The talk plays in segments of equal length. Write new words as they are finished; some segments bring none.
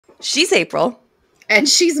She's April. And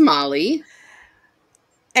she's Molly.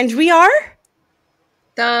 And we are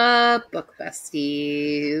the Book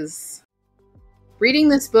Besties. Reading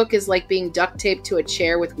this book is like being duct taped to a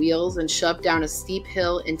chair with wheels and shoved down a steep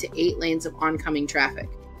hill into 8 lanes of oncoming traffic.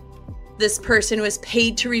 This person was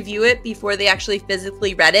paid to review it before they actually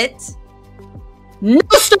physically read it. No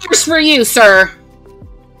stars for you, sir!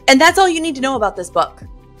 And that's all you need to know about this book.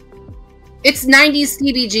 It's 90s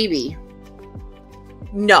CBGB.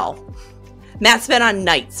 No. Matt's been on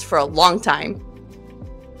nights for a long time.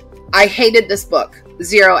 I hated this book.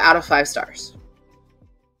 0 out of 5 stars.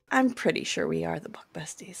 I'm pretty sure we are the Book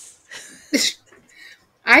Besties.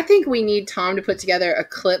 I think we need Tom to put together a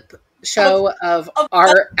clip show of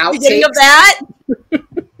our outtakes. Of that?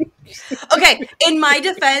 Okay, in my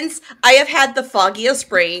defense, I have had the foggiest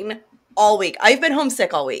brain all week. I've been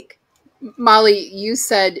homesick all week. Molly, you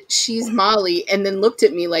said she's Molly and then looked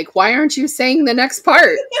at me like, why aren't you saying the next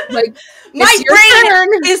part? Like, my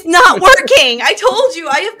brain is not working. I told you,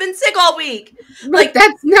 I have been sick all week. Like,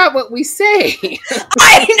 that's not what we say.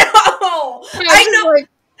 I know. I know. Like,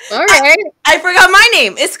 all right. I forgot my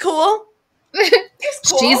name. It's cool.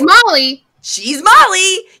 It's cool. She's Molly. She's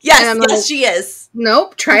Molly. Yes, yes, like, she is.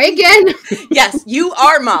 Nope. Try again. Yes, you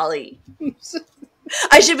are Molly.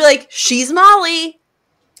 I should be like, she's Molly.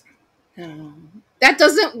 That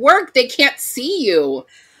doesn't work. They can't see you.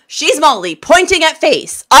 She's Molly, pointing at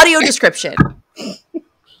face. Audio description.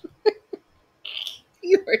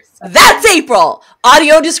 That's April.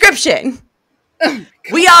 Audio description. Oh,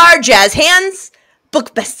 we are Jazz Hands,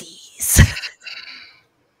 Book Besties.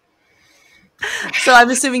 So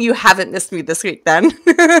I'm assuming you haven't missed me this week then.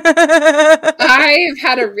 I've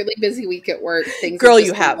had a really busy week at work. Things Girl,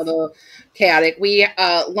 you have. A little chaotic. We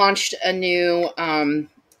launched a new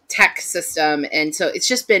tech system, and so it's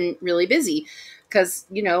just been really busy because,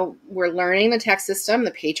 you know, we're learning the tech system.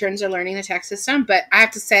 The patrons are learning the tech system, but I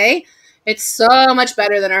have to say it's so much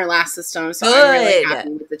better than our last system, so I'm really happy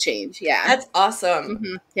with the change. Yeah, that's awesome.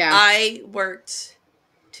 Mm-hmm. Yeah, I worked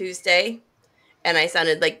Tuesday and I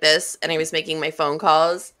sounded like this, and I was making my phone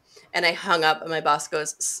calls, and I hung up, and my boss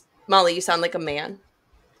goes, Molly, you sound like a man.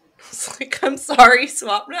 I was like, I'm sorry,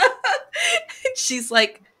 Swapna. And she's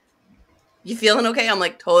like, you feeling okay? I'm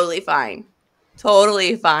like, totally fine.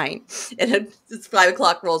 Totally fine. And it's 5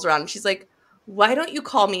 o'clock rolls around, and she's like, why don't you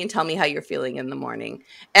call me and tell me how you're feeling in the morning?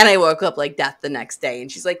 And I woke up like death the next day,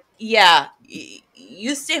 and she's like, yeah,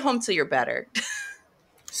 you stay home till you're better.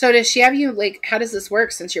 So does she have you, like, how does this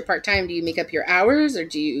work since you're part-time? Do you make up your hours, or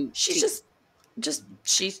do you... She's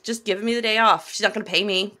just giving me the day off. She's not going to pay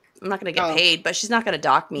me. I'm not going to get paid, but she's not going to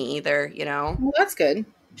dock me either, you know? Well, that's good.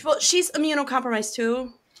 Well, she's immunocompromised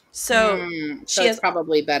too. So she is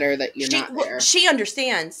probably better that you're not there. She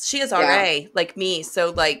understands. She is RA, like me.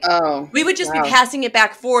 So, like, we would just be passing it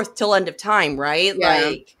back forth till end of time, right? Yeah.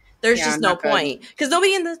 Like, there's just no point. Because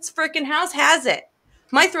nobody in this freaking house has it.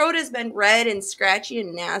 My throat has been red and scratchy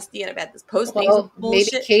and nasty, and I've had this post-nasal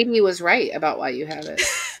bullshit. Maybe Katie was right about why you have it.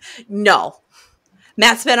 No.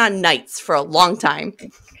 Matt's been on nights for a long time.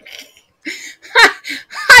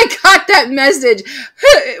 I got that message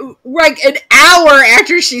like an hour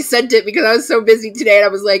after she sent it because I was so busy today, and I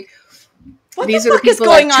was like, these are the people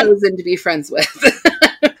I've chosen to be friends with.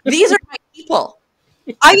 These are my people.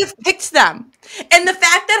 I have picked them. And the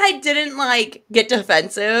fact that I didn't, like, get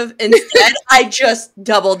defensive, instead, I just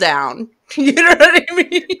double down. You know what I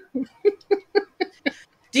mean?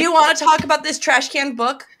 Do you want to talk about this trash can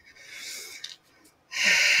book?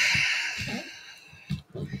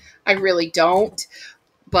 I really don't,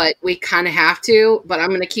 but we kind of have to. But I'm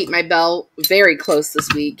going to keep my bell very close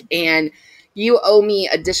this week, and you owe me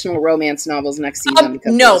additional romance novels next season.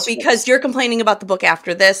 Because you're complaining about the book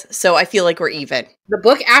after this, so I feel like we're even. The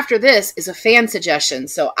book after this is a fan suggestion,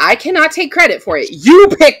 so I cannot take credit for it. You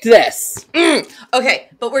picked this. Okay,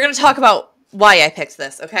 but we're going to talk about why I picked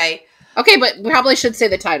this, okay? Okay, but we probably should say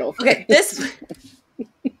the title. Okay, this...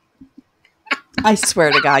 I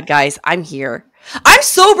swear to God, guys, I'm here. I'm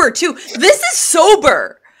sober, too. This is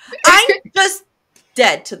sober. I'm just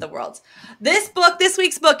dead to the world. This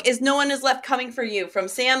week's book is No One Is Left Coming for You from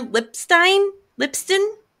Sam Lipsyte?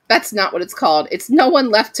 That's not what it's called. It's No One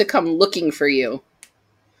Left to Come Looking for You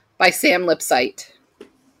by Sam Lipsyte.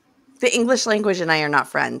 The English language and I are not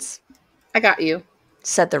friends. I got you.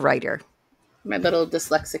 Said the writer. My little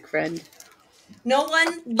dyslexic friend. No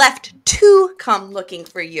One Left to Come Looking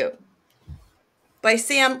for You by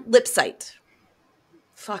Sam Lipsyte.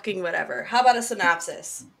 Fucking whatever. How about a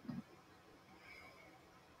synopsis?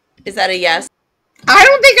 Is that a yes? I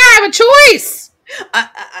don't think I have a choice.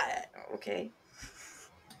 Okay.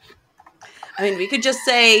 I mean, we could just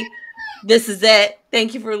say This is it.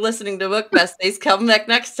 Thank you for listening to Book Besties. Come back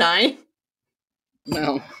next time.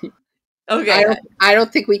 No. Okay. I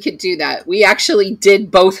don't think we could do that. We actually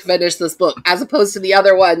did both finish this book, as opposed to the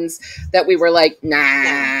other ones that we were like,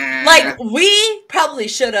 nah. Like, we probably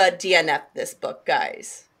should have DNF'd this book,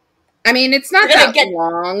 guys. I mean, it's not that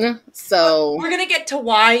long, so... We're going to get to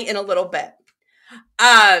why in a little bit.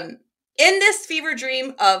 In this fever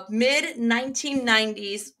dream of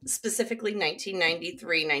mid-1990s, specifically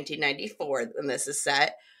 1993, 1994, and this is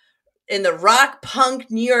set, in the rock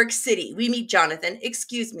punk New York City, we meet Jonathan,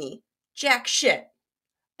 Jack Shit,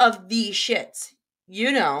 of the Shits.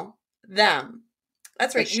 You know, them.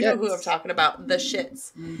 That's right, you know who I'm talking about, the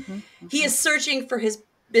Shits. Mm-hmm. He is searching for his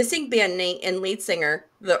missing bandmate and lead singer,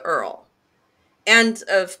 the Earl. And,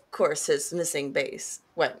 of course, his missing bass.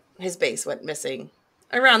 His bass went missing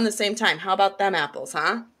around the same time. How about them apples,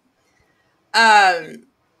 huh?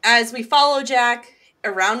 As we follow Jack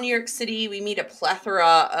around New York City, we meet a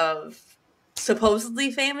plethora of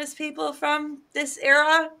supposedly famous people from this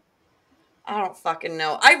era. I don't fucking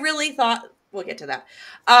know. I really thought... We'll get to that.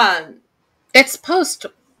 It's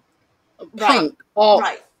post-punk.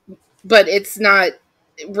 Right. But it's not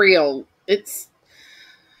real. It's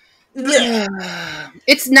 90s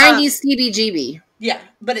CBGB. Yeah,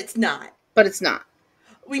 but it's not.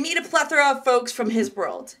 We meet a plethora of folks from his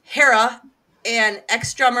world. Hera, an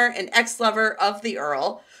ex-drummer and ex-lover of the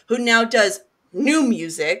Earl, who now does new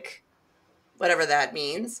music, whatever that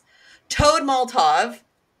means. Toad Molotov.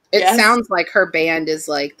 It sounds like her band is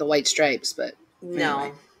like the White Stripes, but no.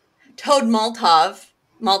 Anyway. Toad Molotov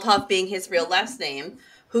being his real last name,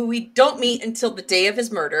 who we don't meet until the day of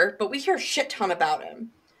his murder, but we hear a shit ton about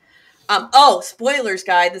him. Spoilers,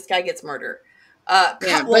 guy. This guy gets murdered.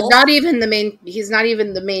 Yeah, but not even the main. He's not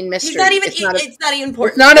even the main mystery. He's not even. It's not even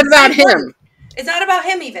important. It's not about him. It's not about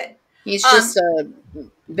him even. He's just a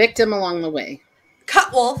victim along the way.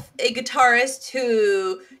 Cutwolf, a guitarist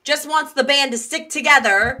who just wants the band to stick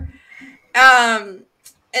together. In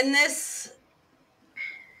this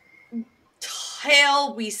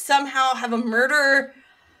tale, we somehow have a murder,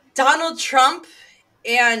 Donald Trump,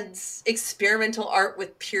 and experimental art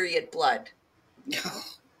with period blood. Oh,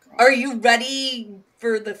 are you ready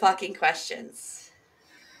for the fucking questions?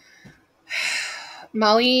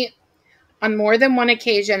 Molly, on more than one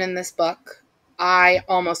occasion in this book, I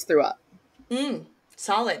almost threw up.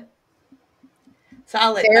 Solid.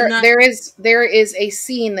 There is a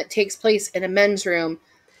scene that takes place in a men's room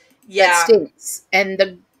that stinks. And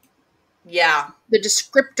the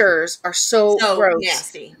descriptors are so gross.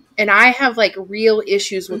 Nasty. And I have like real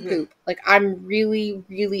issues with poop. Like I'm really,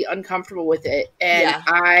 really uncomfortable with it. And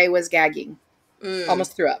I was gagging.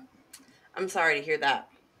 Almost threw up. I'm sorry to hear that.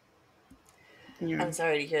 Yeah. I'm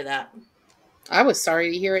sorry to hear that. I was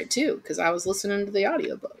sorry to hear it too, because I was listening to the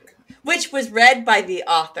audiobook. Which was read by the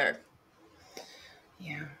author.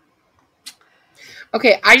 Yeah.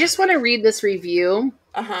 Okay, I just want to read this review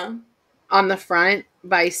on the front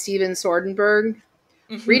by Steven Soderbergh.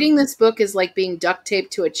 Reading this book is like being duct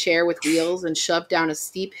taped to a chair with wheels and shoved down a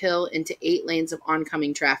steep hill into 8 lanes of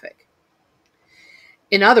oncoming traffic.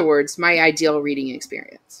 In other words, my ideal reading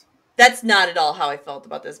experience. That's not at all how I felt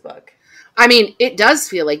about this book. I mean, it does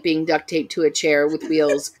feel like being duct taped to a chair with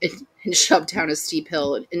wheels and shoved down a steep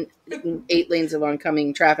hill in 8 lanes of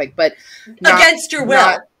oncoming traffic, but against your will.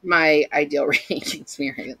 Not my ideal reading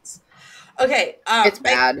experience. Okay. It's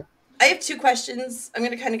bad. I have 2 questions. I'm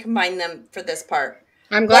going to kind of combine them for this part.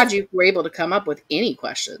 I'm glad you were able to come up with any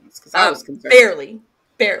questions, because I was concerned.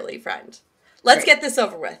 Barely, friend. Let's get this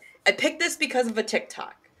over with. I picked this because of a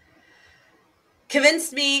TikTok.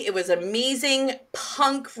 Convinced me it was amazing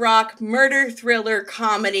punk rock murder thriller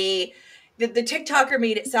comedy. The TikToker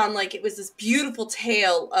made it sound like it was this beautiful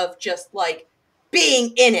tale of just like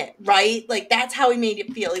being in it, right? Like that's how he made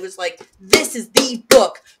it feel. He was like, this is the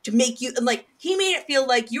book to make you, and like he made it feel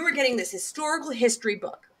like you were getting this historical history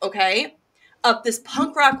book, okay? Of this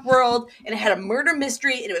punk rock world, and it had a murder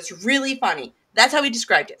mystery, and it was really funny. That's how he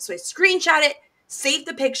described it. So I screenshot it, saved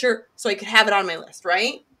the picture, so I could have it on my list,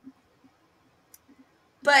 right?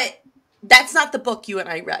 But that's not the book you and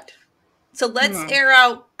I read. So let's air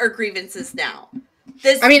out our grievances now.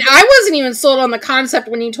 I wasn't even sold on the concept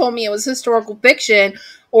when you told me it was historical fiction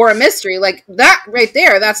or a mystery. Like, that right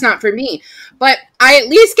there, that's not for me. But I at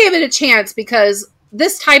least gave it a chance because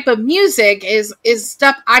this type of music is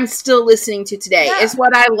stuff I'm still listening to today. Yeah. It's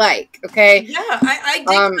what I like, okay? Yeah,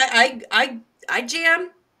 I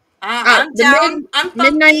jam. I'm down. I'm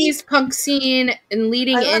mid-90s punk scene and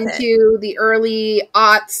leading into the early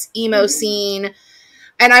aughts emo scene.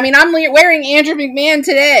 And I mean, I'm wearing Andrew McMahon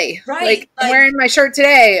today. Right. Like I'm wearing my shirt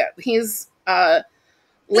today. He's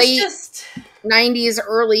late 90s,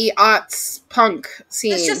 early aughts punk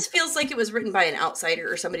scene. This just feels like it was written by an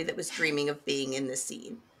outsider or somebody that was dreaming of being in this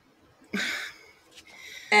scene.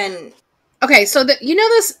 And okay, so you know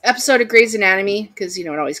this episode of Grey's Anatomy? Because, you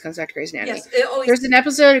know, it always comes back to Grey's Anatomy. yes, it always There's an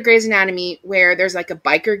episode of Grey's Anatomy where there's like a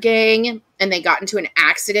biker gang and they got into an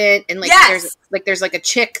accident and like there's like a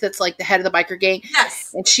chick that's like the head of the biker gang.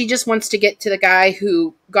 Yes. And she just wants to get to the guy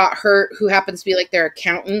who got hurt, who happens to be like their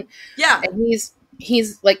accountant. Yeah. And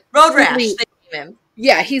he's like Road Rash, they name him.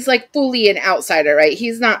 Yeah, he's like fully an outsider, right?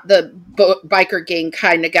 He's not the biker gang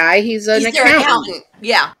kind of guy. He's an accountant.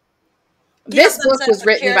 Yeah. This book was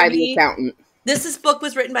written by the accountant. This book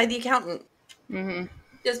was written by the accountant. Mm-hmm.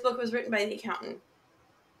 This book was written by the accountant.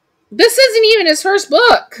 This isn't even his first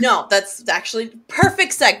book. No, that's actually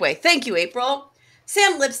perfect segue. Thank you, April.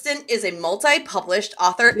 Sam Lipsyte is a multi-published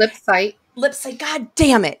author. Lipsyte, god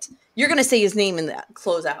damn it. You're going to say his name in the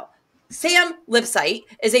closeout. Sam Lipsyte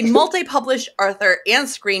is a multi-published author and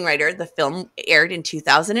screenwriter. The film aired in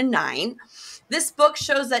 2009. This book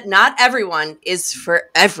shows that not everyone is for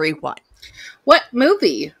everyone. What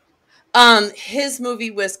movie? His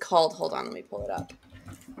movie was called, hold on, let me pull it up.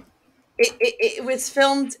 It was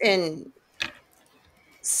filmed in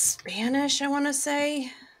Spanish, I want to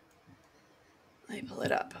say. Let me pull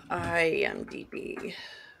it up. IMDb.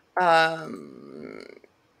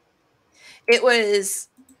 It was...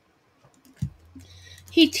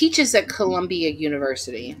 He teaches at Columbia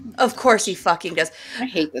University. Of course he fucking does. I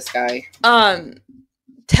hate this guy.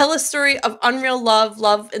 Tell a story of unreal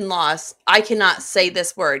love, and loss. I cannot say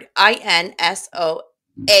this word. INSOA.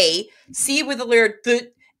 C with a weird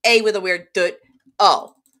th, A with a weird th,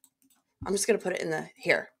 O. I'm just going to put it in the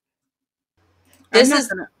here. I'm not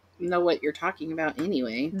going to know what you're talking about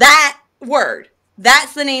anyway. That word.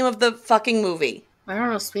 That's the name of the fucking movie. I don't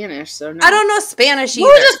know Spanish, so no. I don't know Spanish either.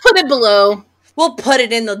 We'll just put it below. We'll put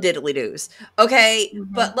it in the diddly-doos. Okay?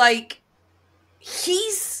 Mm-hmm. But, like,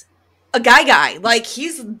 he's a guy. Like,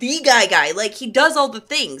 he's the guy. Like, he does all the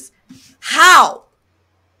things. How?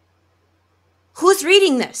 Who's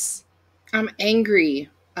reading this? I'm angry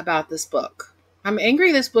about this book. I'm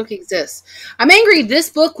angry this book exists. I'm angry this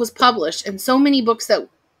book was published, and so many books that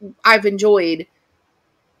I've enjoyed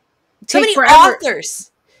So many forever.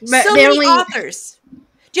 authors. But So many authors. Do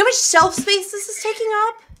you know how much shelf space this is taking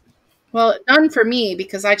up? Well, none for me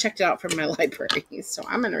because I checked it out from my library, so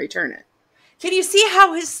I'm going to return it. Can you see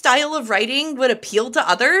how his style of writing would appeal to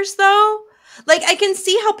others, though? Like, I can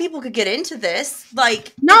see how people could get into this.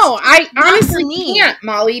 Like, no, I honestly can't,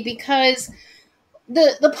 Molly, because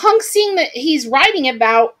the punk scene that he's writing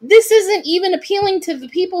about, this isn't even appealing to the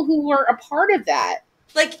people who are a part of that.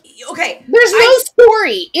 Like, okay. There's no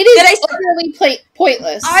story. It is utterly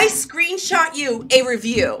pointless. I screenshot you a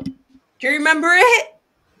review. Do you remember it?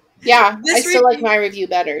 Yeah, I still like my review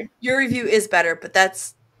better. Your review is better,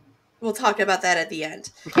 but we'll talk about that at the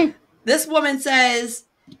end. This woman says,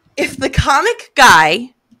 if the comic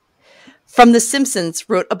guy from The Simpsons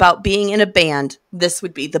wrote about being in a band, this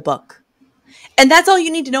would be the book. And that's all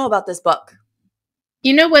you need to know about this book.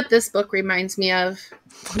 You know what this book reminds me of?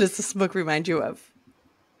 What does this book remind you of?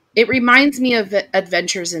 It reminds me of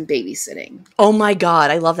Adventures in Babysitting. Oh my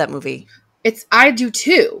God, I love that movie. I do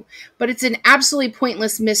too, but it's an absolutely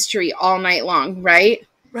pointless mystery all night long, right?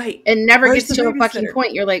 Right. And never gets to a fucking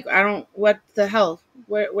point. You're like, what the hell?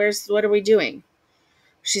 What are we doing?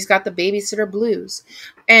 She's got the babysitter blues.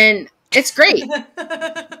 And it's great.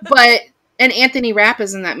 And Anthony Rapp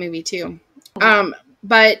is in that movie too.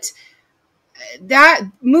 But that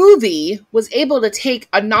movie was able to take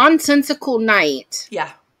a nonsensical night.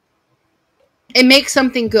 Yeah. And make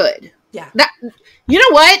something good. Yeah. You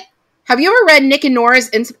know what? Have you ever read Nick and Nora's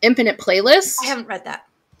Infinite Playlist? I haven't read that.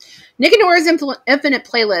 Nick and Nora's Infinite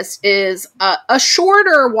Playlist is a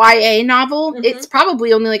shorter YA novel. Mm-hmm. It's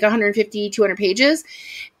probably only like 150, 200 pages.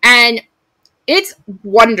 And it's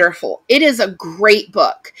wonderful. It is a great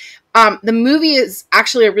book. The movie is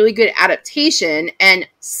actually a really good adaptation. And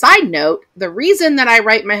side note, the reason that I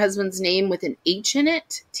write my husband's name with an H in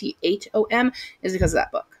it, Thom, is because of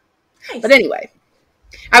that book. Nice. But anyway,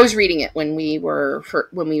 I was reading it when we were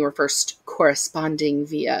first corresponding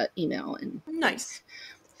via email. And nice.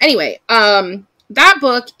 Anyway, that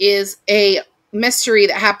book is a mystery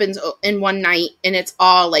that happens in one night, and it's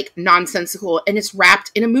all like nonsensical, and it's wrapped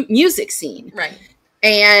in a music scene. Right.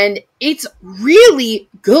 And it's really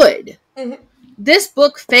good. Mm-hmm. This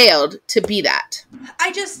book failed to be that.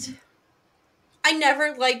 I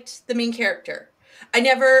never liked the main character. I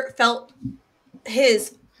never felt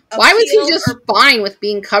his Why was he just fine with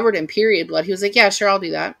being covered in period blood? He was like, yeah, sure, I'll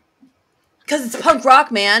do that. Because it's punk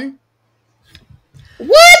rock, man.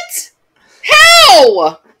 What?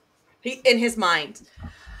 No! In his mind.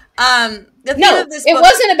 The theme No, of this it book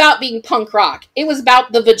wasn't about being punk rock. It was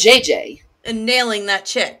about the vajayjay. and nailing that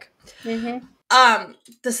chick. Mm-hmm.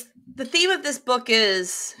 The theme of this book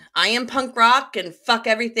is I am punk rock and fuck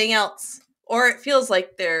everything else. Or it feels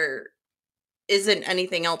like there isn't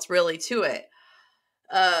anything else really to it.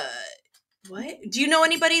 What? Do you know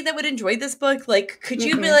anybody that would enjoy this book? Like, could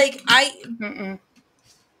you be like, Mm-mm.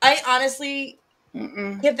 I honestly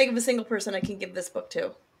Mm-mm. can't think of a single person I can give this book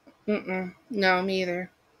to. Mm-mm. No, me either.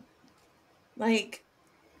 Like,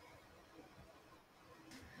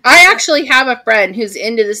 I actually have a friend who's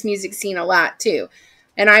into this music scene a lot too,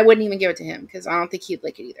 and I wouldn't even give it to him because I don't think he'd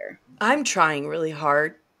like it either. I'm trying really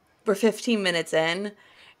hard. We're 15 minutes in,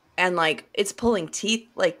 and like it's pulling teeth.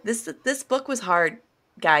 Like this book was hard,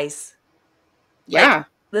 guys. Yeah,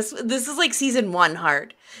 Like this is like season 1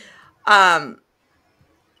 hard.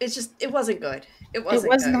 It's just it wasn't good. It it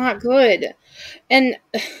wasn't was good. not good. And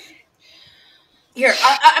Here,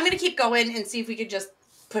 I'm gonna keep going and see if we could just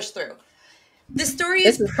push through. The story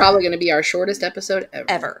this is probably going to be our shortest episode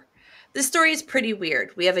ever. This story is pretty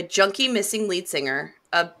weird. We have a junkie missing lead singer,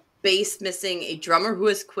 a bass missing, a drummer who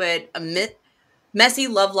has quit, messy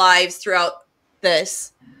love lives throughout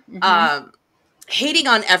this, Mm-hmm. hating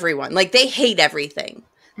on everyone. Like they hate everything.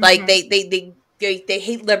 Like they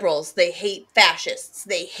hate liberals. They hate fascists.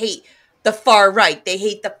 They hate the far right. They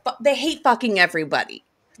hate they hate fucking everybody.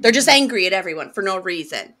 They're just angry at everyone for no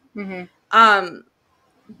reason. Mm-hmm.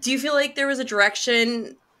 Do you feel like there was a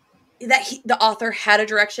direction that the author had a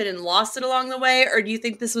direction and lost it along the way, or do you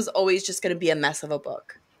think this was always just going to be a mess of a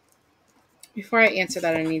book? Before I answer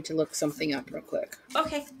that, I need to look something up real quick.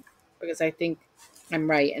 Okay. Because I think I'm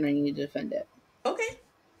right and I need to defend it. Okay.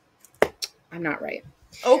 I'm not right.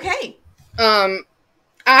 Okay.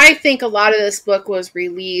 I think a lot of this book was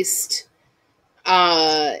released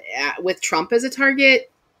with Trump as a target.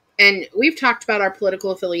 And we've talked about our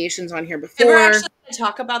political affiliations on here before. And we're actually going to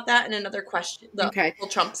talk about that in another question. The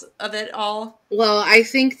Trumps of it all. Well, I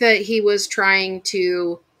think that he was trying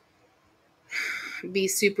to be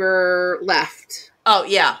super left. Oh,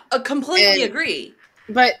 yeah. I completely agree.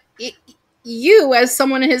 But you, as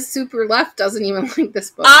someone who's super left, doesn't even like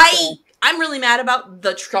this book. I'm really mad about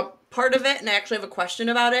the Trump part of it, and I actually have a question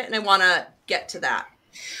about it, and I want to get to that.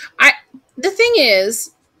 The thing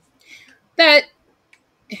is that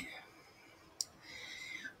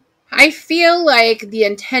I feel like the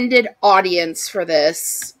intended audience for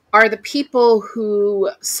this are the people who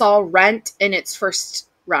saw Rent in its first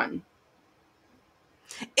run.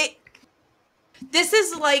 This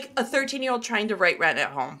is like a 13-year-old trying to write Rent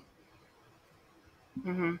at home.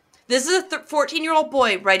 Mm-hmm. This is a 14-year-old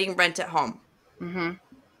boy writing Rent at home. Mm-hmm.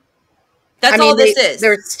 That's all this is.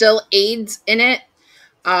 There's still AIDS in it.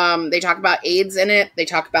 They talk about AIDS in it. They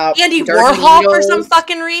talk about Andy Warhol for some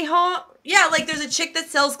fucking rehaul. Yeah, like there's a chick that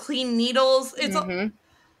sells clean needles. It's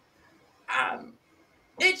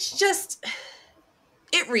it's just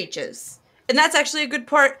it reaches. And that's actually a good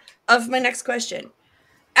part of my next question.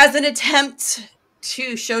 As an attempt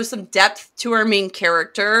to show some depth to our main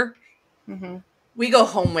character, we go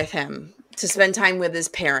home with him to spend time with his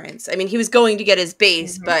parents. I mean, he was going to get his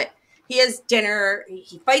bass, but he has dinner.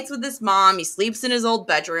 He fights with his mom. He sleeps in his old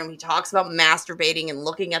bedroom. He talks about masturbating and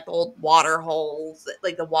looking at the old water holes,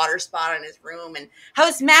 like the water spot on his room, and how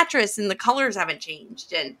his mattress and the colors haven't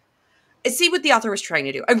changed. And I see what the author was trying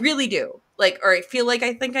to do. I really do. Like, or I feel like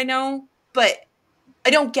I think I know, but I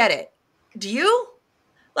don't get it. Do you?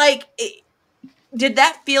 Like, did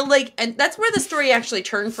that feel like, and that's where the story actually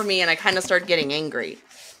turned for me, and I kind of started getting angry,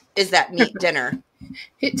 is that meat dinner.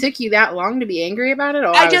 It took you that long to be angry about it?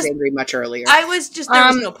 Oh, I was angry much earlier. I was just, there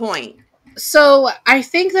was no point. So I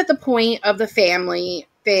think that the point of the family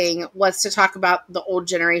thing was to talk about the old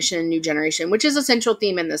generation and new generation, which is a central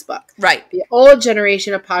theme in this book. Right. The old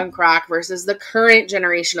generation of punk rock versus the current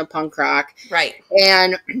generation of punk rock. Right.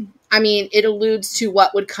 And I mean, it alludes to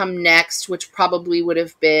what would come next, which probably would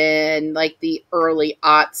have been like the early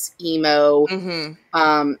aughts emo pop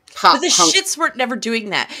But the punk. shits were never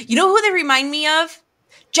doing that. You know who they remind me of?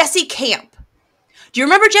 Jesse Camp. Do you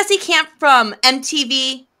remember Jesse Camp from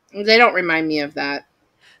MTV? They don't remind me of that.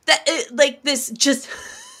 That like this just,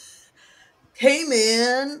 hey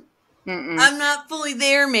man, I'm not fully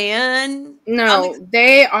there, man. No,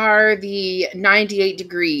 they are the 98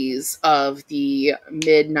 degrees of the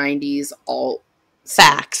mid 90s alt.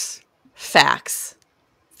 Facts.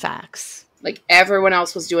 Like everyone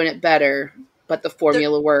else was doing it better, but the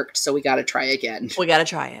formula worked, so we got to try again. We got to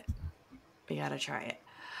try it.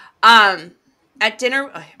 At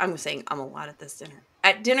dinner, I'm saying I'm a lot at this dinner.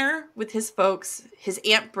 At dinner with his folks, his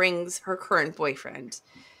aunt brings her current boyfriend.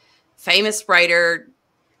 famous writer,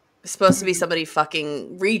 supposed to be somebody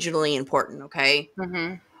fucking regionally important, okay?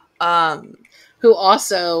 Who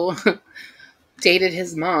also dated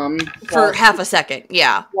his mom for half a second,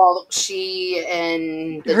 yeah. While she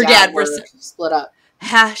and her dad were split up.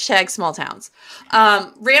 Hashtag small towns.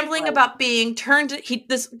 Rambling about being turned.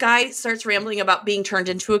 This guy starts rambling about being turned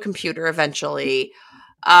into a computer eventually.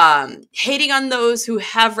 Hating on those who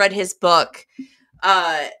have read his book.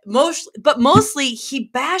 Mostly he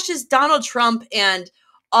bashes Donald Trump and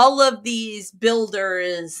all of these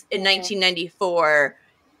builders in 1994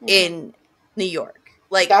 in New York.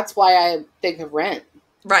 Like, that's why I think of Rent.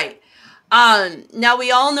 Right. Now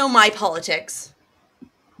we all know my politics.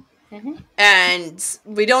 And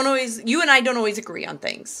we don't always, you and I don't always agree on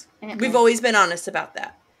things. We've always been honest about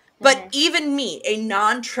that. But even me, a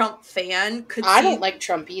non-Trump fan, could I don't like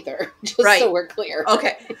Trump either, just so we're clear.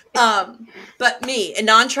 Okay. But me, a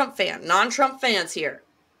non-Trump fans here,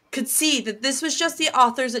 could see that this was just the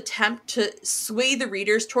author's attempt to sway the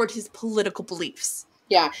readers toward his political beliefs.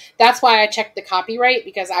 Yeah, that's why I checked the copyright,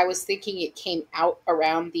 because I was thinking it came out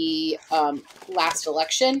around the last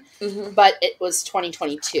election, but it was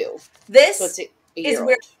 2022. This is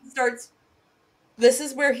where he starts. This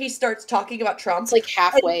is where he starts talking about Trump. It's like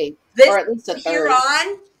halfway, or at least a third. Here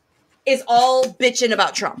on is all bitching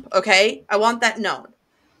about Trump. Okay, I want that known.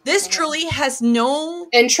 This truly has no,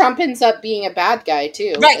 and Trump ends up being a bad guy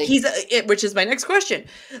too. Right, like, which is my next question.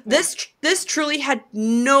 This truly had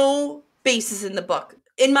no basis in the book,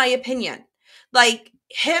 in my opinion. Like,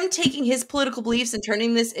 him taking his political beliefs and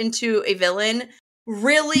turning this into a villain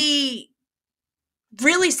really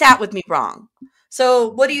sat with me wrong. So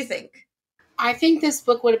what do you think? I think this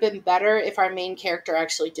book would have been better if our main character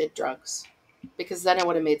actually did drugs, because then it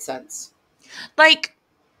would have made sense. Like,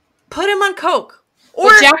 put him on coke.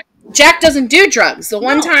 Or Jack doesn't do drugs. The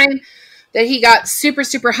one time that he got super,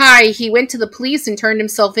 super high, he went to the police and turned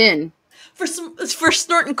himself in. For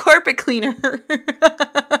snorting carpet cleaner.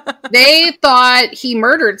 They thought he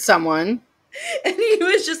murdered someone. And he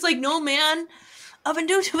was just like, no, man, I've been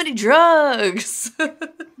doing too many drugs.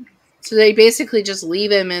 So they basically just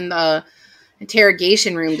leave him in the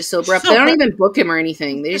interrogation room to sober up. They don't even book him or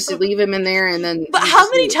anything. They just leave him in there and then... But how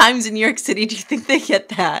many times in New York City do you think they get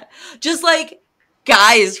that? Just like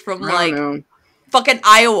guys from like fucking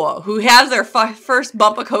Iowa who have their first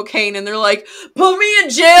bump of cocaine and they're like, put me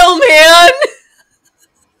in jail, man.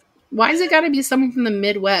 Why has it got to be someone from the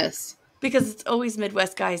Midwest? Because it's always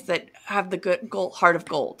Midwest guys that have the good heart of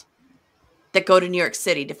gold that go to New York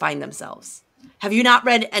City to find themselves. Have you not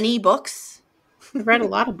read any books? I've read a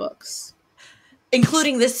lot of books.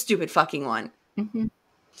 Including this stupid fucking one.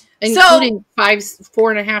 Including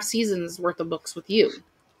 4.5 seasons worth of books with you.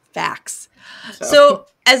 Facts. So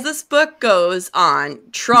as this book goes on,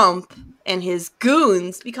 Trump and his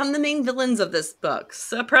goons become the main villains of this book.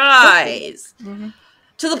 Surprise!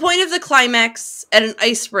 To the point of the climax at an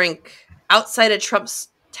ice rink outside of Trump's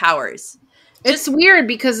towers. It's weird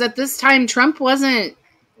because at this time Trump wasn't...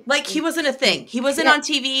 Like, he wasn't a thing. He wasn't on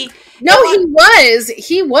TV. No, he was.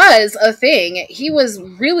 He was a thing. He was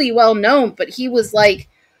really well known, but he was like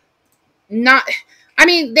not... I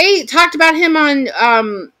mean, they talked about him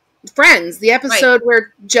on Friends, the episode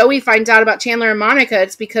where Joey finds out about Chandler and Monica.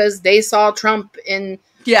 It's because they saw Trump in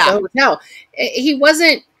the hotel. He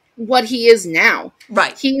wasn't what he is now.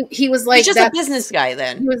 Right. He was like... He's just a business guy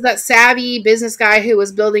then. He was that savvy business guy who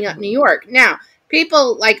was building up New York. Now,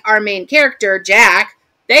 people like our main character, Jack...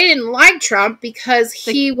 They didn't like Trump because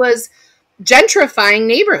he was gentrifying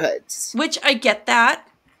neighborhoods. Which I get that.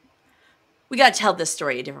 We gotta tell this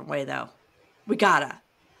story a different way, though. We gotta.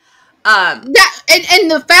 And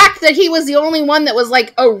the fact that he was the only one that was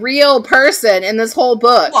like a real person in this whole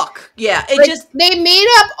book. Look, yeah, he made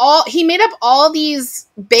up all these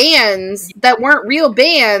bands that weren't real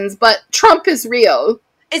bands, but Trump is real.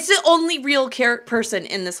 It's the only real person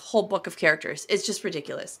in this whole book of characters. It's just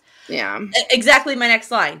ridiculous. Yeah. Exactly my next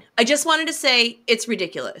line. I just wanted to say it's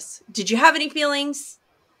ridiculous. Did you have any feelings?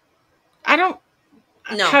 I don't.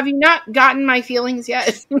 No. Have you not gotten my feelings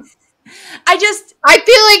yet? I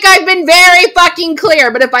feel like I've been very fucking clear,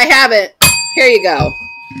 but if I haven't, here you go.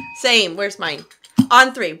 Same. Where's mine?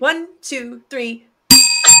 On 3. 1, 2, 3.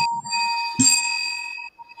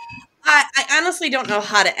 I honestly don't know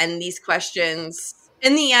how to end these questions.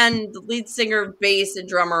 In the end, the lead singer, bass, and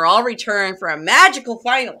drummer all return for a magical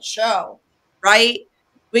final show, right?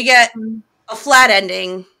 We get a flat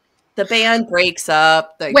ending. The band breaks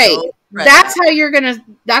up. Wait, that's how you're going to...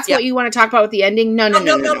 That's what you want to talk about with the ending? No.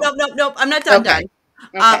 I'm not done.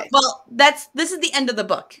 Okay. Well, this is the end of the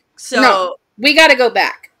book. So we got to go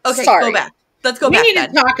back. Okay, Sorry. go back. Let's go we back need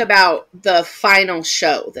then. to talk about the final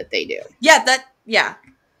show that they do. Yeah.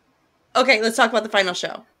 Okay, let's talk about the final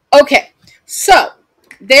show. Okay, so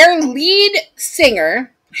their lead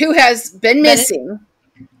singer, who has been missing.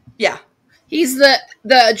 Yeah. He's the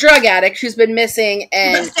drug addict who's been missing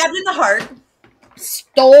and got stabbed in the heart.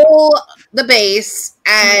 Stole the bass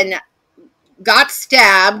and got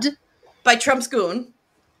stabbed by Trump's goon.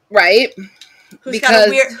 Right. Who's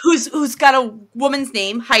got a woman's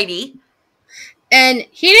name, Heidi. And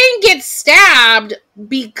he didn't get stabbed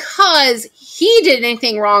because he did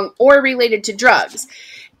anything wrong or related to drugs.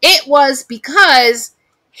 It was because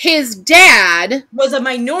his dad was a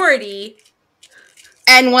minority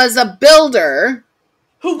and was a builder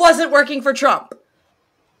who wasn't working for Trump.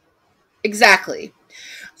 Exactly.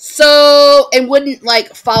 So, and wouldn't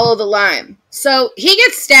like follow the line. So he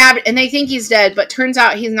gets stabbed and they think he's dead, but turns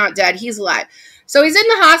out he's not dead. He's alive. So he's in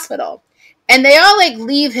the hospital. And they all like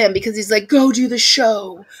leave him because he's like, go do the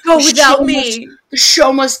show. Go without me. The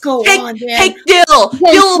show must go on, man. Take Dill.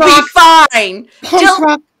 Dill will be fine. Punk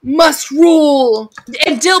rock must rule.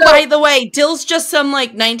 And Dill, by the way, Dill's just some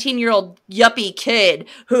like 19-year-old yuppie kid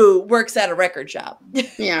who works at a record shop.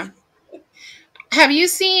 Yeah. Have you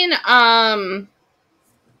seen, oh,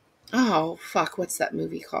 fuck, what's that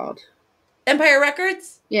movie called? Empire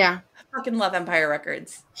Records? Yeah. I fucking love Empire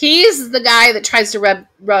Records. He's the guy that tries to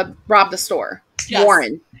rob the store. Yes.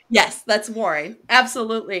 Warren. Yes, that's Warren.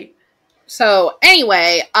 Absolutely. So,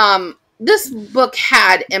 anyway, this book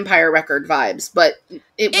had Empire Record vibes, but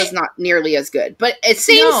it was not nearly as good. But it's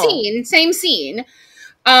same scene.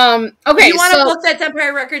 Okay, if you want a book that's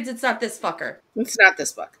Empire Records, it's not this fucker. It's not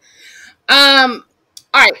this book. All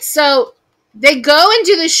right, so they go and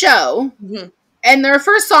do the show, and their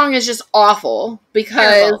first song is just awful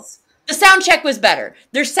because the sound check was better.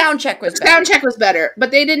 Their sound check was better,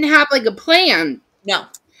 but they didn't have like a plan. No,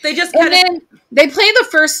 they just they play the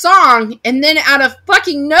first song, and then out of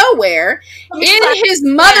fucking nowhere, in his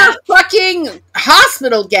motherfucking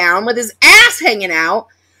hospital gown with his ass hanging out,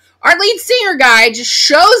 our lead singer guy just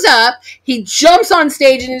shows up. He jumps on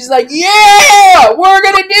stage and he's like, yeah, we're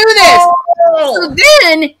going to do this. So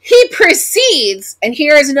then he proceeds, and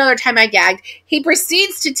here is another time I gagged, he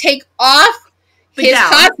proceeds to take off his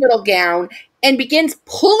hospital gown and begins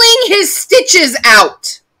pulling his stitches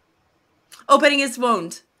out. Opening his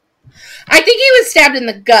wound. I think he was stabbed in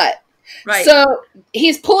the gut. Right. So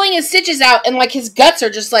he's pulling his stitches out, and like his guts are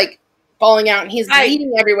just like falling out, and he's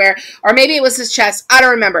bleeding everywhere. Or maybe it was his chest. I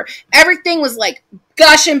don't remember. Everything was like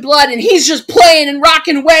gushing blood, and he's just playing and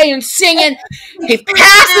rocking away and singing. He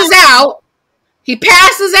passes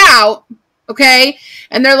out. Okay?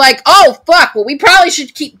 And they're like, oh, fuck. Well, we probably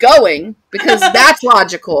should keep going because that's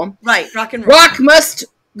logical. Right. Rock and roll. Rock must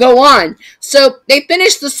go on. So they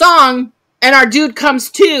finish the song, and our dude comes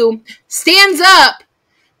to, stands up,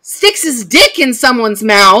 sticks his dick in someone's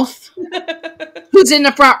mouth who's in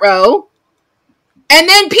the front row, and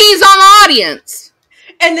then pees on the audience.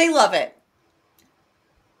 And they love it.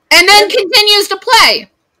 And then continues to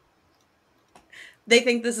play. They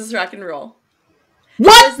think this is rock and roll.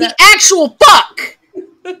 What the actual fuck?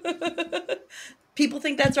 People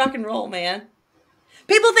think that's rock and roll, man.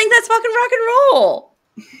 People think that's fucking rock and roll.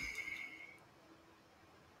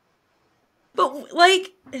 But,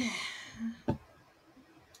 like...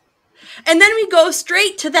 And then we go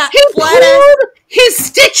straight to that pulled his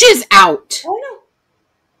stitches out. I know.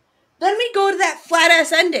 Then we go to that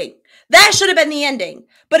flat-ass ending. That should have been the ending.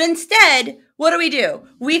 But instead, what do?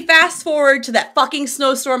 We fast forward to that fucking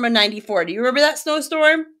snowstorm of 94. Do you remember that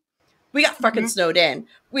snowstorm? We got fucking snowed in.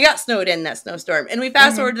 We got snowed in that snowstorm. And we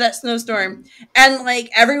fast forward to that snowstorm. And, like,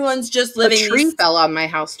 everyone's just living... A tree fell on my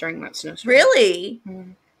house during that snowstorm. Really?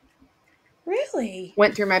 Really?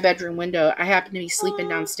 Went through my bedroom window. I happened to be sleeping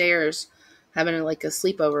downstairs, having a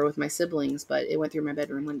sleepover with my siblings, but it went through my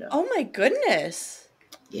bedroom window. Oh my goodness.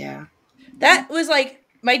 Yeah. That was like,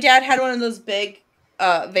 my dad had one of those big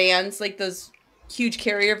vans, like those huge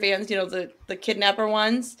carrier vans, you know, the kidnapper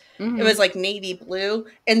ones. It was like navy blue,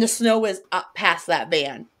 and the snow was up past that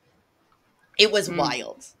van. It was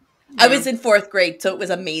wild. Yeah. I was in 4th grade, so it was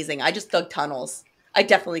amazing. I just dug tunnels. I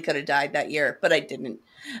definitely could have died that year, but I didn't.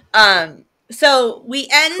 So we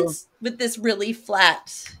end with this really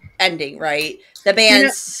flat ending, right? The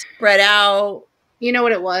band's spread out. You know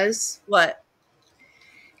what it was? What?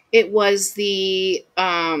 It was the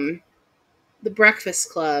Breakfast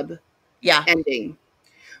Club ending.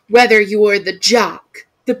 Whether you're the jock,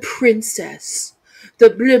 the princess, the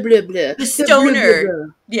blah, blah, blah. The stoner. Blah, blah,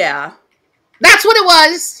 blah. Yeah. That's what it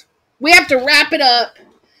was. We have to wrap it up.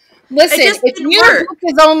 Listen, if your book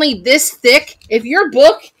is only this thick, if your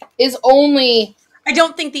book is only I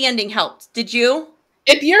don't think the ending helped. Did you?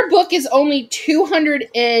 If your book is only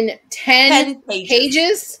 210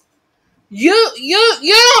 pages, you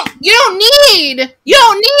don't need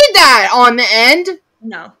that on the end.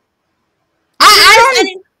 No.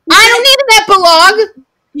 I don't need an epilogue.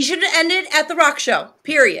 You should have ended at the rock show.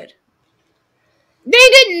 Period. They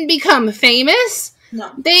didn't become famous.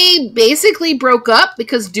 No. They basically broke up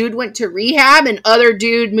because dude went to rehab and other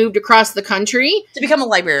dude moved across the country to become a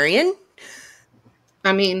librarian.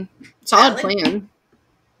 I mean, solid plan.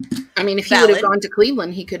 I mean, if he would have gone to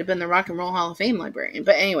Cleveland, he could have been the Rock and Roll Hall of Fame librarian.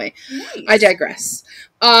 But anyway, nice. I digress.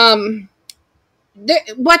 What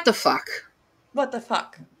the fuck? What the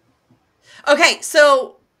fuck? Okay,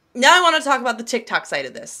 so now I want to talk about the TikTok side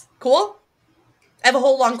of this. Cool? I have a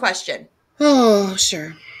whole long question. Oh,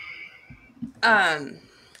 sure. I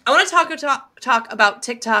want to talk about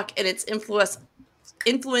TikTok and its influence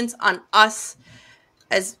on us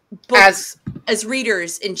as books, as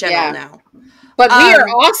readers in general now. But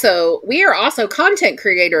we are also content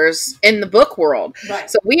creators in the book world. Right.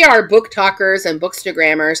 So we are book talkers and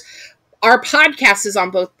bookstagrammers. Our podcast is on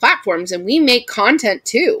both platforms and we make content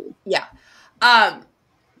too. Yeah.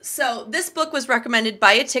 So this book was recommended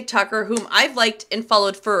by a TikToker whom I've liked and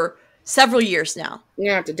followed for several years now. You're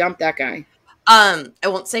gonna have to dump that guy. I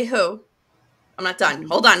won't say who. I'm not done.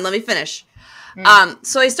 Hold on, let me finish.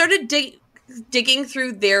 So I started digging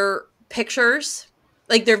through their pictures,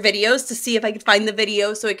 like their videos, to see if I could find the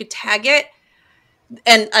video so I could tag it.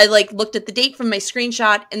 And I looked at the date from my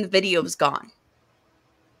screenshot and the video was gone.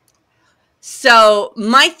 So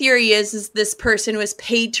my theory is this person was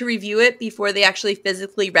paid to review it before they actually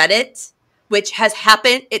physically read it, which has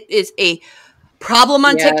happened. It is a problem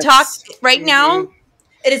on TikTok right now.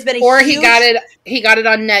 It has been he got it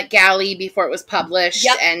on NetGalley before it was published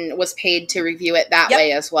and was paid to review it that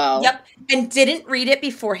way as well. Yep. And didn't read it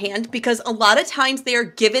beforehand because a lot of times they are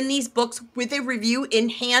given these books with a review in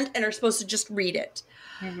hand and are supposed to just read it.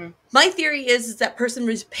 Mm-hmm. My theory is that person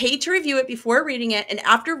was paid to review it before reading it, and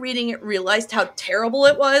after reading it realized how terrible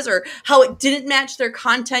it was or how it didn't match their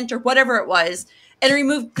content or whatever it was and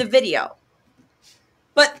removed the video.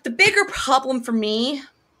 But the bigger problem for me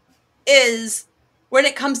is when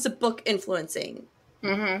it comes to book influencing.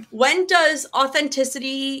 Mm-hmm. When does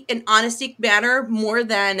authenticity and honesty matter more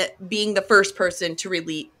than being the first person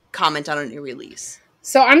to comment on a new release?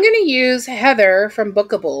 So I'm going to use Heather from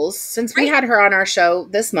Bookables, since we had her on our show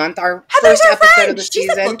this month, our Heather's first episode of the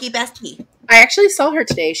season. She's a bookie bestie. I actually saw her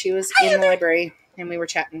today. She was in the library and we were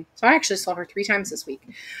chatting. So I actually saw her 3 times this week.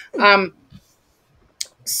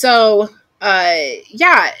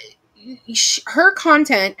 Her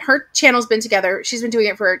content, her channel's been together. She's been doing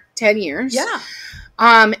it for 10 years. Yeah.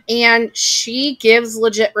 And she gives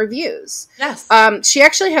legit reviews. Yes. She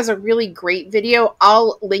actually has a really great video.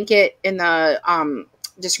 I'll link it in the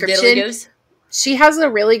description. She has a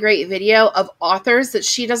really great video of authors that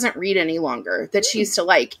she doesn't read any longer that she used to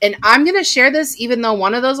like. And I'm going to share this even though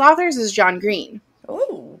one of those authors is John Green.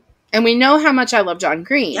 Oh. And we know how much I love John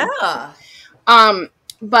Green. Yeah.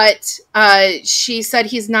 But she said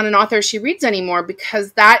he's not an author she reads anymore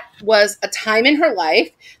because that was a time in her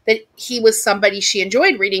life that he was somebody she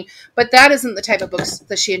enjoyed reading, but that isn't the type of books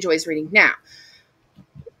that she enjoys reading now.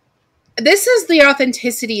 This is the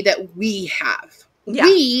authenticity that we have. Yeah.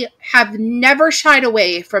 We have never shied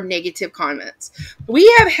away from negative comments.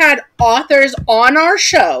 We have had authors on our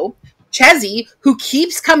show, Chezzy, who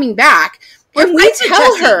keeps coming back, and we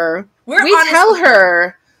tell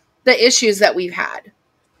her the issues that we've had.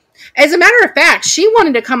 As a matter of fact, she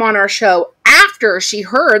wanted to come on our show after she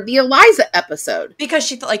heard the Eliza episode. Because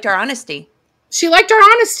she liked our honesty. She liked our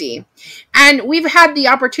honesty. And we've had the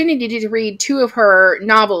opportunity to read 2 of her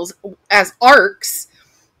novels as arcs.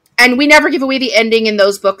 And we never give away the ending in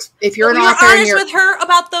those books. If you're an author, we were honest with her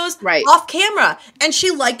about those off camera, and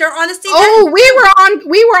she liked our honesty. We were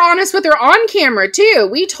honest with her on camera too.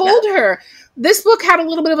 We told her this book had a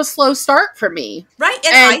little bit of a slow start for me, right?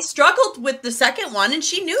 And I struggled with the second one, and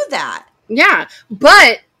she knew that. Yeah,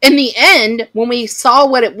 but in the end, when we saw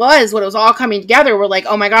what it was all coming together, we're like,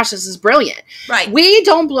 oh my gosh, this is brilliant. Right? We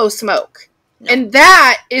don't blow smoke, and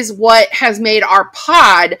that is what has made our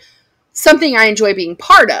pod something I enjoy being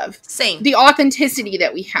part of. Same. The authenticity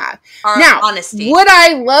that we have. Our honesty. Would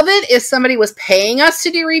I love it if somebody was paying us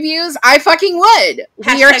to do reviews? I fucking would.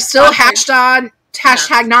 We are still hashtag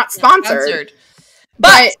not sponsored.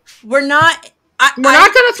 But we're not. We're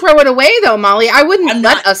not going to throw it away though, Molly. I wouldn't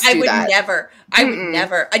let us do that. I would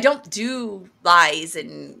never. I don't do lies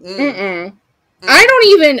and.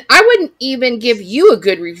 I wouldn't even give you a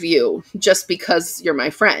good review just because you're my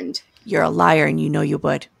friend. You're a liar and you know you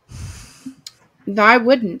would. No, I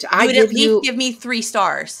wouldn't. You would at least give me 3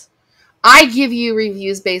 stars. I give you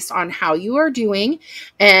reviews based on how you are doing,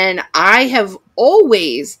 and I have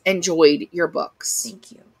always enjoyed your books.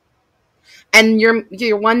 Thank you. And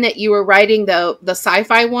your one that you were writing, the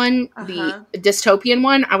sci-fi one, the dystopian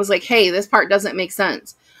one, I was like, hey, this part doesn't make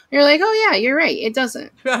sense. And you're like, oh yeah, you're right, it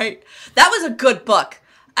doesn't. Right. That was a good book.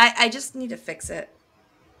 I just need to fix it.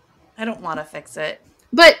 I don't want to fix it.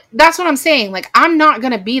 But that's what I'm saying. Like, I'm not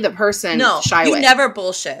going to be the person to shy away. You never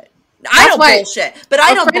bullshit. I don't bullshit, but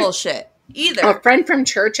I don't bullshit either. A friend from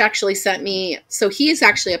church actually sent me, so he's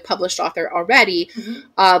actually a published author already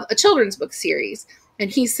of a children's book series. And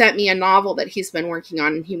he sent me a novel that he's been working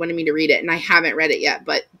on, and he wanted me to read it, and I haven't read it yet.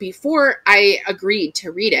 But before I agreed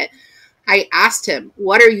to read it, I asked him,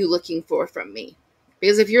 what are you looking for from me?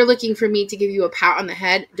 Because if you're looking for me to give you a pat on the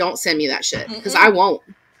head, don't send me that shit, because I won't.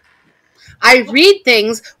 I read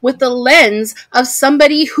things with the lens of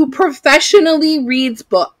somebody who professionally reads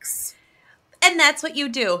books. And that's what you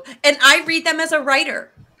do. And I read them as a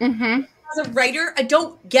writer. Mm-hmm. As a writer, I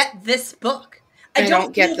don't get this book. I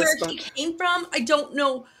don't get know where he came from. I don't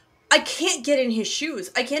know. I can't get in his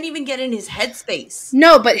shoes. I can't even get in his headspace.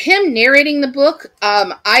 No, but him narrating the book,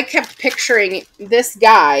 I kept picturing this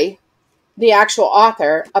guy, the actual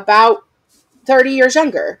author, about 30 years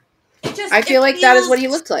younger. I feel like that is what he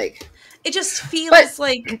looked like. It just feels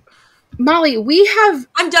like... Molly,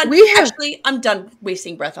 I'm done. I'm done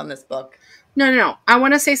wasting breath on this book. No. I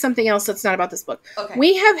want to say something else that's not about this book. Okay.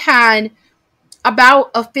 We have had about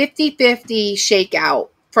a 50-50 shakeout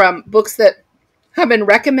from books that have been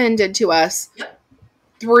recommended to us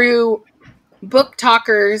through book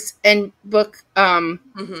talkers and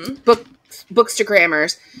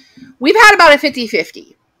bookstagrammers. We've had about a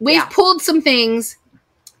 50-50. We've pulled some things.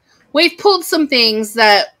 We've pulled some things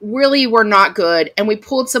that really were not good, and we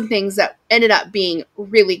pulled some things that ended up being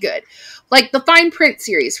really good. Like the Fine Print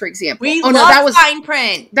series, for example. That was Fine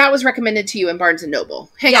Print. That was recommended to you in Barnes & Noble.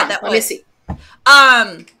 Hang on, let me see.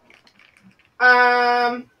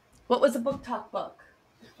 What was the book talk book?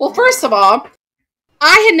 Well, first of all,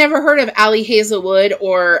 I had never heard of Allie Hazelwood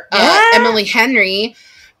or Emily Henry,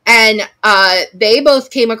 and they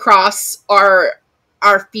both came across our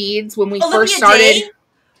feeds when we first started. Day?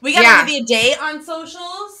 We got Olivia Day on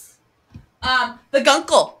socials. The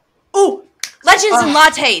Gunkle. Ooh, Legends and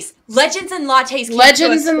Lattes. Legends and Lattes.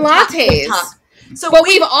 Legends and Lattes. But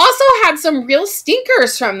we've also had some real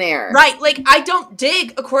stinkers from there. Right, like I don't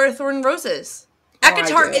dig A Court of Thorn and Roses.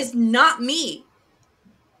 ACOTAR is not me.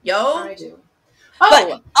 Yo. I do.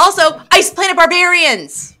 But also, Ice Planet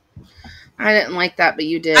Barbarians. I didn't like that, but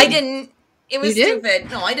you did. I didn't. It was stupid.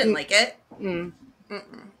 No, I didn't like it. No,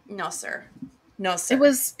 sir. No, sir. It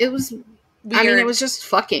was weird. I mean, it was just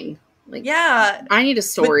fucking. Like, yeah. I need a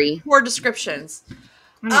story. With poor descriptions.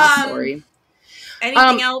 I need a story.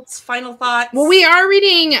 Anything else? Final thoughts? Well, we are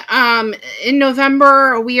reading, in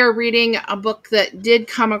November, we are reading a book that did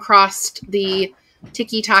come across the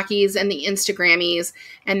TikTokies and the Instagrammies,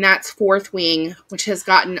 and that's Fourth Wing, which has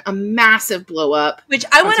gotten a massive blow up. Which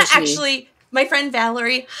I want to actually... My friend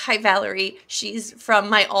Valerie, hi Valerie, she's from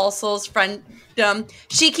my All Souls friendom.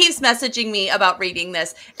 She keeps messaging me about reading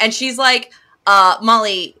this, and she's like,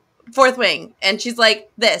 Molly, Fourth Wing, and she's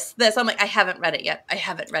like, this. I'm like, I haven't read it yet.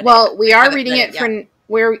 Well, we are reading it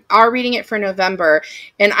for November,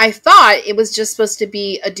 and I thought it was just supposed to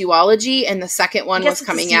be a duology, and the second one was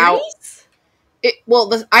coming out.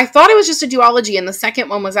 I thought it was just a duology, and the second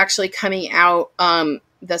one was actually coming out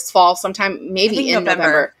this fall, sometime maybe in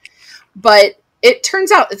November. But it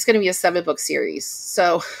turns out it's going to be a 7-book series.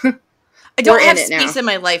 So I don't have space in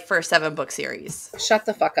my life for a 7-book series. Shut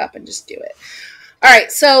the fuck up and just do it. All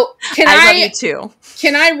right. So I love you too.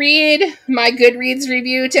 Can I read my Goodreads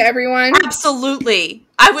review to everyone? Absolutely.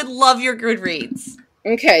 I would love your Goodreads.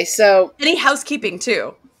 Okay. So any housekeeping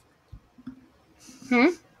too?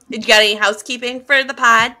 Did you got any housekeeping for the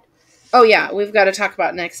pod? Oh yeah. We've got to talk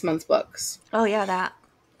about next month's books. Oh yeah. That.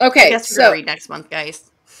 Okay. I guess we're going to read next month, guys.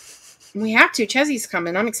 We have to. Chezzy's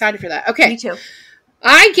coming. I'm excited for that. Okay. Me too.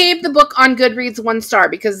 I gave the book on Goodreads 1 star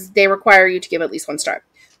because they require you to give at least 1 star.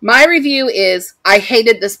 My review is, I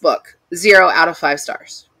hated this book. 0 out of 5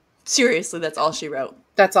 stars. Seriously, that's all she wrote.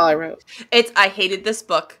 That's all I wrote. It's, I hated this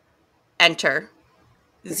book. Enter.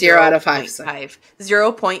 0 out of 5.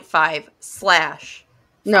 0.5 slash.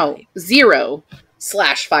 No,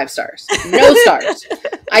 0/5 stars. No stars.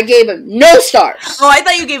 I gave him no stars. Oh, I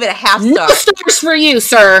thought you gave it a half star. No stars for you,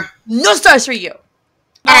 sir. No stars for you.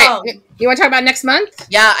 All right. You want to talk about next month?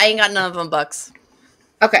 Yeah, I ain't got none of them books.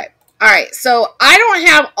 Okay. All right. So I don't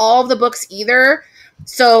have all of the books either,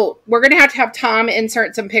 So we're going to have Tom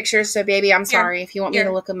insert some pictures. So, baby, I'm sorry. If you want me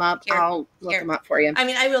to look them up, I'll look them up for you. I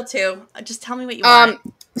mean, I will too. Just tell me what you want.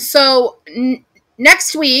 So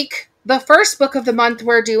next week, the first book of the month,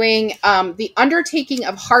 we're doing The Undertaking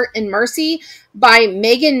of Heart and Mercy by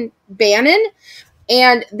Megan Bannon.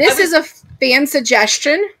 And this is a fan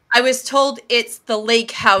suggestion. I was told it's The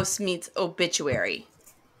Lake House meets Obituary.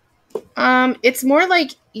 It's more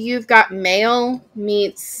like You've Got Mail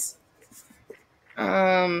meets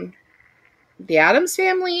The Addams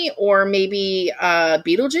Family, or maybe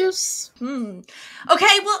Beetlejuice.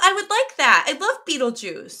 Okay, well, I would like that. I love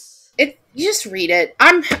Beetlejuice. You just read it.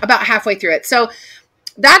 I'm about halfway through it. So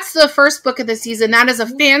that's the first book of the season. That is a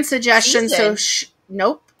fan suggestion. So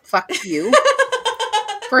nope, fuck you.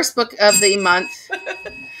 First book of the month.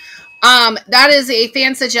 That is a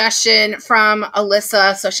fan suggestion from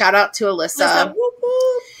Alyssa. So shout out to Alyssa.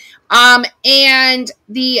 And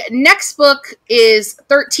the next book is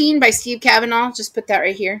 13 by Steve Kavanaugh. Just put that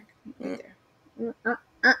right here. Right there.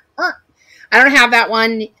 I don't have that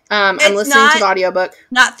one. I'm listening to the audiobook.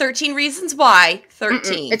 Not 13 Reasons Why.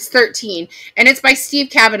 13. It's 13. And it's by Steve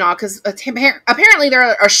Kavanaugh, because apparently there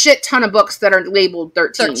are a shit ton of books that are labeled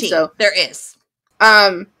 13. So there is.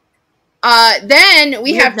 Then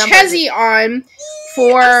we have Chessie on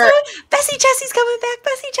for... Bessie Chessie's coming back.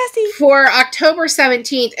 Bessie Chessie. For October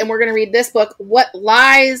 17th, and we're going to read this book, What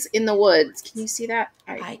Lies in the Woods. Can you see that?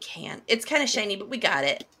 I can. It's kind of shiny, but we got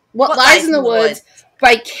it. What Lies in the Woods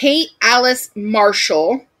by Kate Alice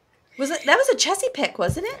Marshall. That was a Chessie pick,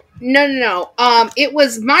 wasn't it? No. It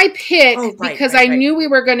was my pick because I knew we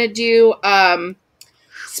were going to do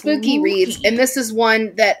spooky reads, and this is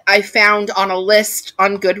one that I found on a list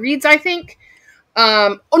on Goodreads, I think.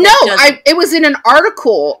 It was in an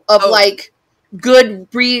article of like good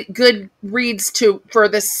reads for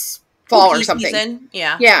this fall or something. Season.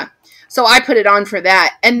 Yeah. So I put it on for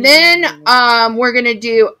that. And then we're going to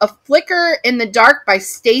do A Flicker in the Dark by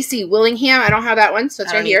Stacey Willingham. I don't have that one, so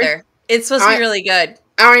it's right here. It's supposed to be really good.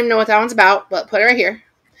 I don't even know what that one's about, but put it right here.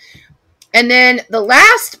 And then the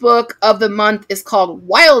last book of the month is called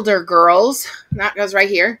Wilder Girls. That goes right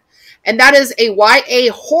here. And that is a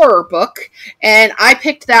YA horror book. And I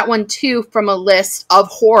picked that one too from a list of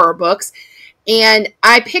horror books. And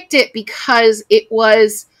I picked it because it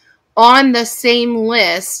was on the same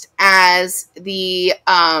list as the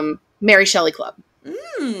Mary Shelley Club.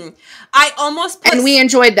 I almost put... And we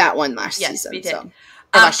enjoyed that one last season. We did. So.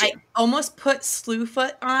 I almost put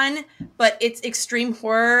Slewfoot on, but it's extreme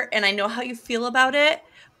horror, and I know how you feel about it.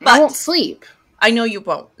 But I won't sleep. I know you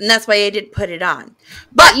won't, and that's why I didn't put it on.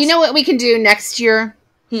 But you know what we can do next year?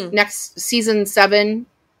 Next season 7,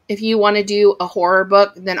 if you want to do a horror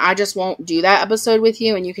book, then I just won't do that episode with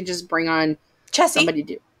you, and you can just bring on Chessie. Somebody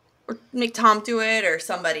to do. Or make Tom do it, or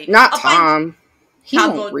somebody. Not Tom. He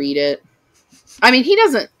won't read it. I mean, he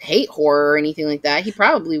doesn't hate horror or anything like that. He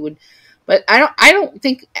probably would... But I don't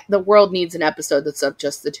think the world needs an episode that's of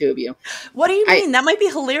just the two of you. What do you mean? That might be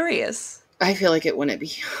hilarious. I feel like it wouldn't be.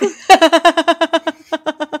 She's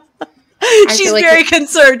very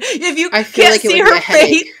concerned. If you can't see her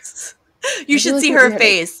face, you should see her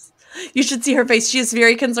face. You should see her face. She is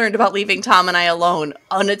very concerned about leaving Tom and I alone,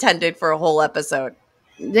 unattended for a whole episode.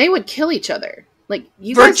 They would kill each other. Like,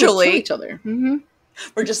 you virtually guys would kill each other. Mm-hmm.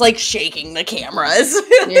 We're just like shaking the cameras.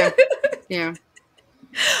 Yeah.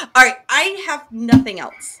 All right, I have nothing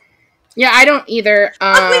else. Yeah, I don't either. We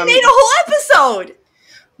made a whole episode.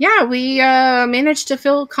 Yeah, we managed to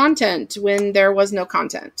fill content when there was no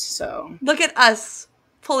content. So look at us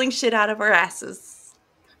pulling shit out of our asses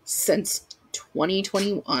since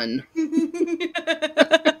 2021.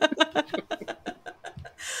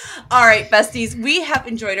 All right, besties, we have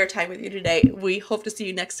enjoyed our time with you today. We hope to see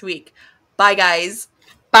you next week. Bye, guys.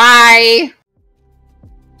 Bye.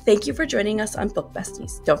 Thank you for joining us on Book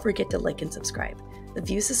Besties. Don't forget to like and subscribe. The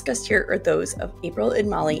views discussed here are those of April and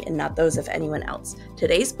Molly and not those of anyone else.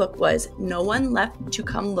 Today's book was No One Left to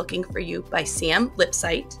Come Looking for You by Sam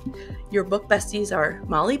Lipsyte. Your book besties are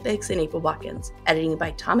Molly Biggs and April Watkins. Editing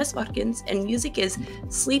by Thomas Watkins, and music is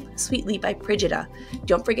Sleep Sweetly by Prigida.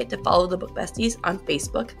 Don't forget to follow the Book Besties on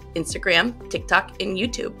Facebook, Instagram, TikTok, and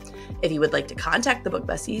YouTube. If you would like to contact the Book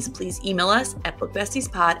Besties, please email us at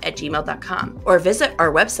bookbestiespod@gmail.com or visit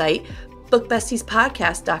our website,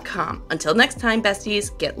 bookbestiespodcast.com. Until next time,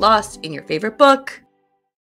 besties, get lost in your favorite book.